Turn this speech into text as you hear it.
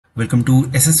Welcome to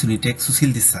SS Unitech,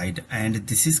 Susil this side, and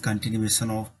this is continuation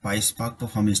of PySpark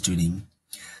Performance tuning.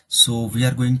 So we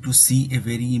are going to see a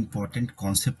very important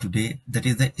concept today, that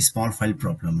is the small file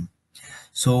problem.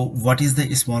 So what is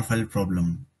the small file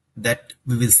problem? That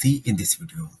we will see in this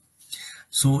video.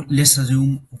 So let's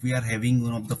assume we are having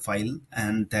one of the file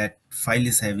and that file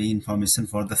is having information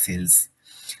for the sales.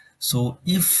 So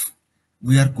if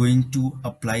we are going to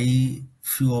apply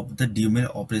few of the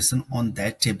DML operation on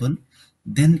that table,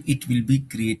 then it will be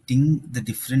creating the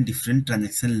different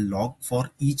transaction log for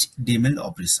each DML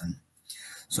operation.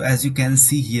 So as you can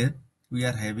see here, we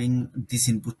are having this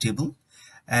input table,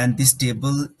 and this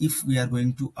table, if we are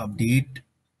going to update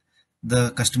the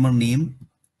customer name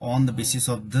on the basis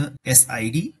of the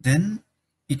SID, then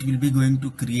it will be going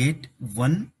to create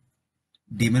one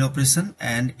DML operation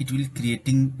and it will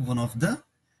creating one of the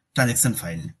transaction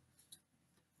file.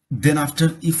 Then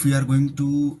after, if we are going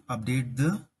to update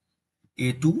the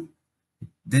A2,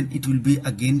 then it will be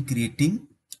again creating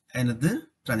another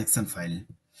transaction file.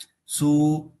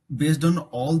 So based on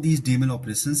all these DML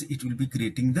operations, it will be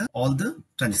creating all the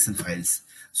transaction files.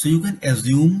 So you can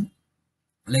assume,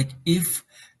 like, if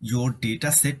your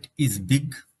data set is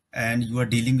big and you are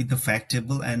dealing with the fact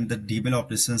table and the DML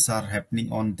operations are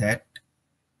happening on that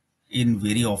in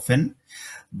very often,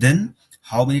 then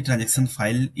how many transaction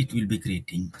file it will be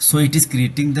creating. So it is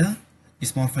creating the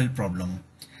small file problem,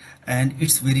 and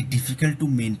it's very difficult to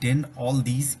maintain all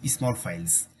these small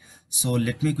files. So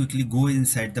let me quickly go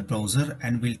inside the browser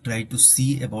and we'll try to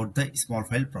see about the small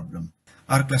file problem.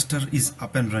 Our cluster is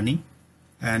up and running,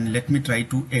 and let me try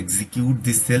to execute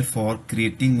this cell for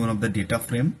creating one of the data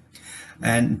frame.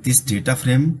 And this data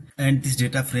frame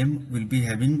will be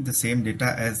having the same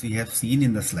data as we have seen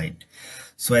in the slide.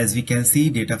 So as we can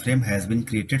see, data frame has been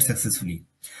created successfully.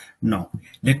 Now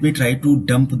let me try to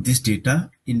dump this data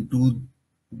into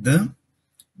the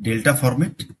delta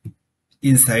format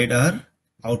inside our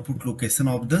output location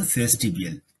of the sales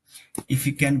TBL. If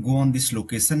you can go on this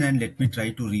location and let me try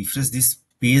to refresh this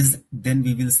page, then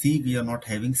we will see we are not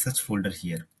having such folder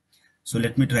here. So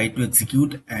let me try to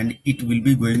execute, and it will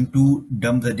be going to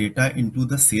dump the data into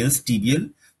the sales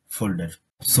TBL folder.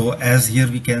 So as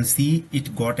here we can see,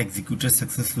 it got executed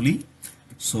successfully.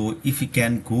 So if we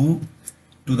can go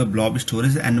to the blob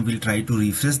storage and we'll try to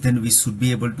refresh, then we should be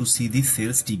able to see the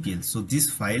sales TBL. So this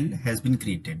file has been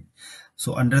created.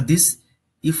 So under this,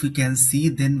 if we can see,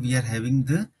 then we are having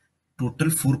the total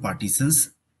 4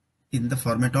 partitions in the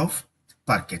format of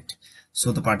Parquet.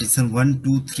 So the partition 1,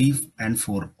 2, 3 and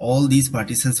 4, all these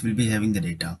partitions will be having the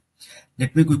data.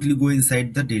 Let me quickly go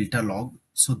inside the delta log.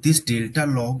 So this delta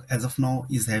log as of now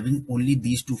is having only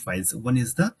these 2 files. One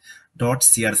is the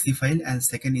 .crc file and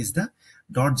second is the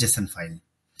 .json file.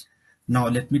 Now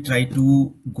let me try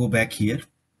to go back here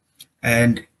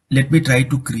and let me try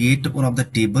to create one of the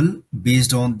table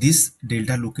based on this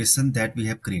delta location that we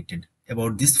have created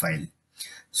about this file.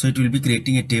 So it will be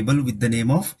creating a table with the name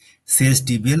of sales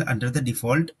TBL under the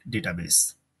default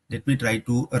database. Let me try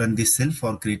to run this cell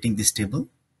for creating this table.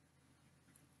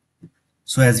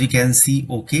 So as we can see,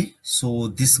 okay, so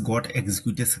this got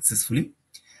executed successfully.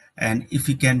 And if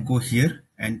we can go here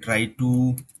and try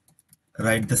to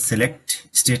write the select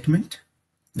statement,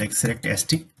 like select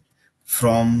st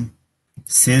from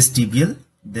sales TBL,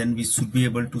 then we should be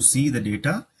able to see the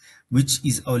data which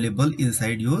is available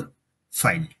inside your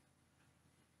file.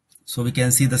 So we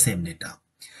can see the same data.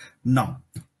 Now,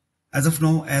 as of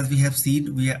now, as we have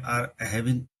seen, we are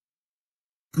having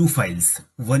 2 files.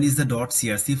 One is the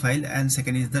 .crc file and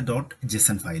second is the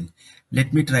 .json file.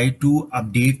 Let me try to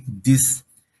update this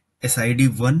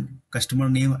SID1 customer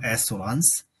name as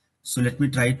Solans. So let me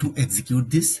try to execute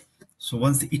this. So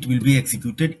once it will be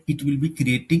executed, it will be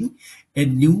creating a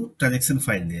new transaction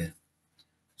file there.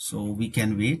 So we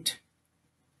can wait.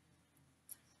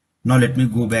 Now let me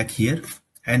go back here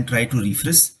and try to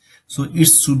refresh. So it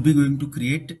should be going to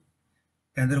create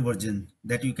another version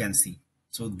that you can see.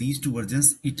 So these 2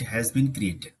 versions it has been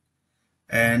created.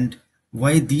 And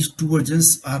why these 2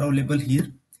 versions are available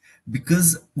here?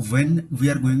 Because when we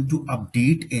are going to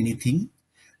update anything,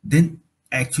 then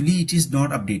actually it is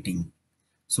not updating.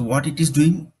 So what it is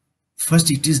doing, first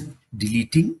it is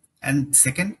deleting and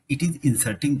second it is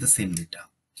inserting the same data.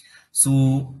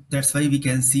 So that's why we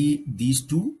can see these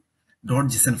 2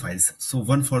 .json files. So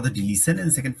one for the deletion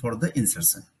and second for the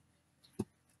insertion.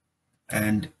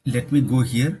 And let me go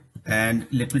here and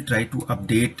let me try to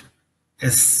update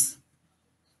SID2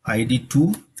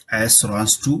 as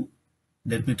Sorans2.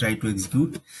 Let me try to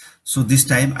execute. So this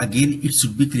time again it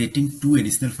should be creating 2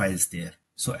 additional files there.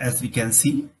 So as we can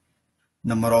see,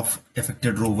 number of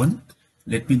affected row 1.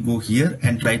 Let me go here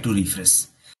and try to refresh.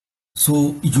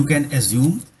 So you can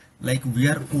assume like we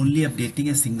are only updating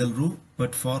a single row,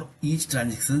 but for each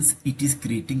transactions it is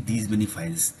creating these many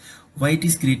files. Why it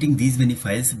is creating these many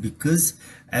files? Because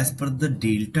as per the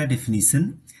delta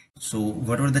definition, so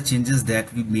whatever the changes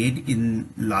that we made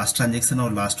in last transaction or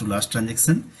last to last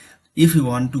transaction, if we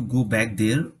want to go back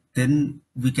there, then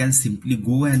we can simply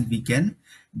go and we can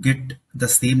get the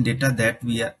same data that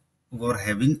were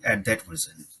having at that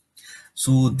version.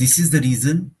 So this is the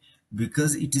reason,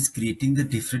 because it is creating the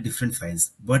different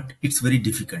files, but it's very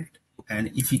difficult.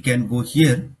 And if we can go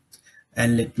here,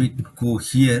 and let me go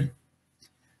here,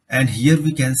 and here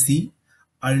we can see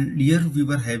earlier we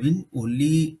were having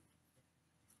only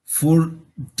 4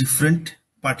 different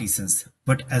partitions,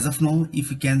 but as of now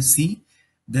if you can see,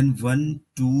 then 1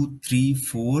 2 3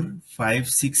 4 5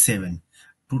 6 7,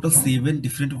 total 7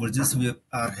 different versions we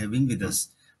are having with us.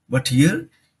 But here,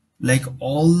 like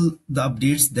all the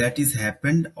updates that is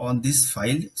happened on this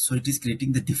file, so it is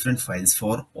creating the different files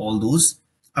for all those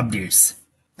updates.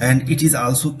 And it is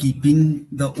also keeping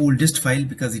the oldest file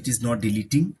because it is not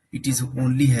deleting, it is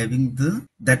only having the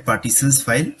that partitions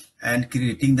file and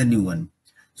creating the new one.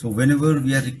 So whenever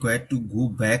we are required to go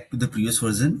back to the previous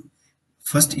version,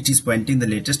 first it is pointing the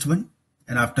latest one,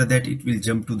 and after that it will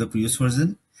jump to the previous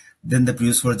version, then the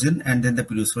previous version, and then the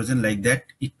previous version. Like that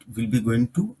it will be going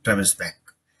to traverse back.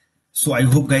 So I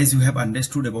hope guys you have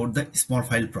understood about the small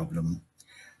file problem.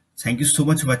 Thank you so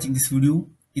much for watching this video.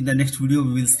 In the next video,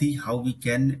 we will see how we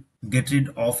can get rid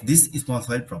of this small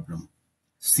file problem.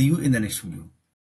 See you in the next video.